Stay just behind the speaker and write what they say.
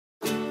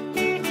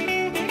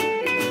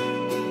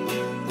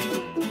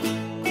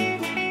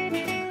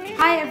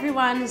Hi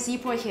everyone,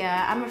 Zipo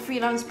here. I'm a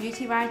freelance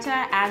beauty writer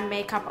and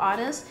makeup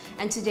artist,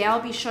 and today I'll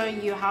be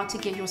showing you how to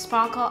get your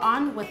sparkle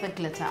on with a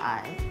glitter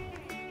eye.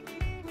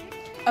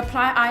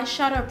 Apply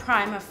eyeshadow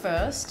primer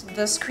first.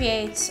 This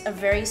creates a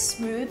very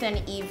smooth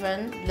and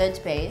even lid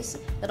base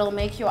that'll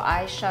make your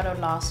eyeshadow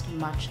last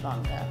much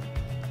longer.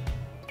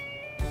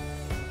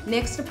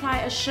 Next,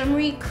 apply a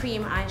shimmery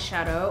cream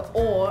eyeshadow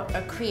or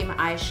a cream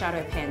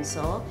eyeshadow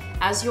pencil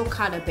as your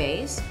color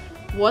base.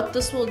 What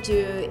this will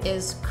do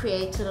is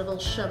create a little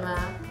shimmer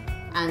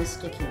and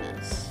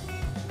stickiness.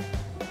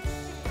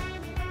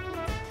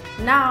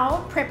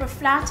 Now, prep a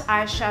flat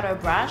eyeshadow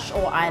brush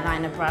or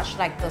eyeliner brush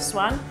like this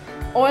one,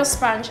 or a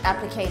sponge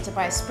applicator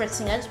by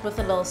spritzing it with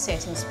a little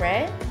setting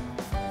spray.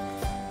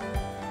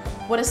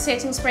 What a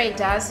setting spray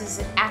does is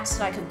it acts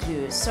like a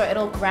glue, so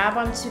it'll grab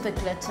onto the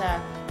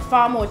glitter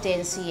far more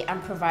densely and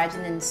provide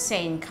an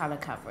insane color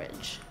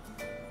coverage.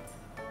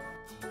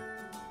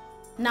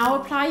 Now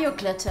apply your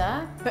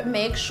glitter, but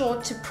make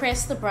sure to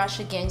press the brush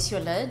against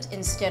your lid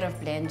instead of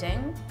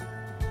blending.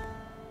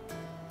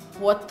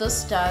 What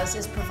this does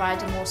is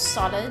provide a more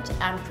solid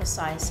and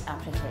precise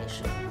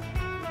application.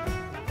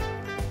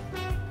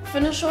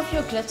 Finish off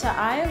your glitter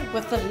eye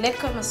with the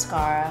Liquor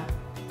mascara.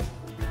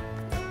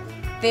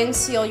 Then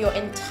seal your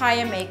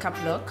entire makeup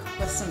look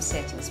with some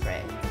setting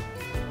spray.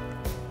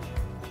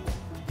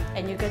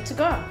 And you're good to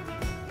go.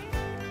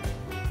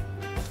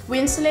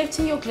 When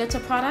selecting your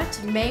glitter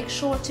product, make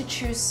sure to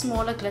choose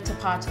smaller glitter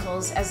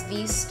particles as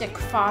these stick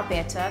far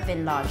better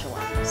than larger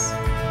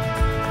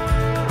ones.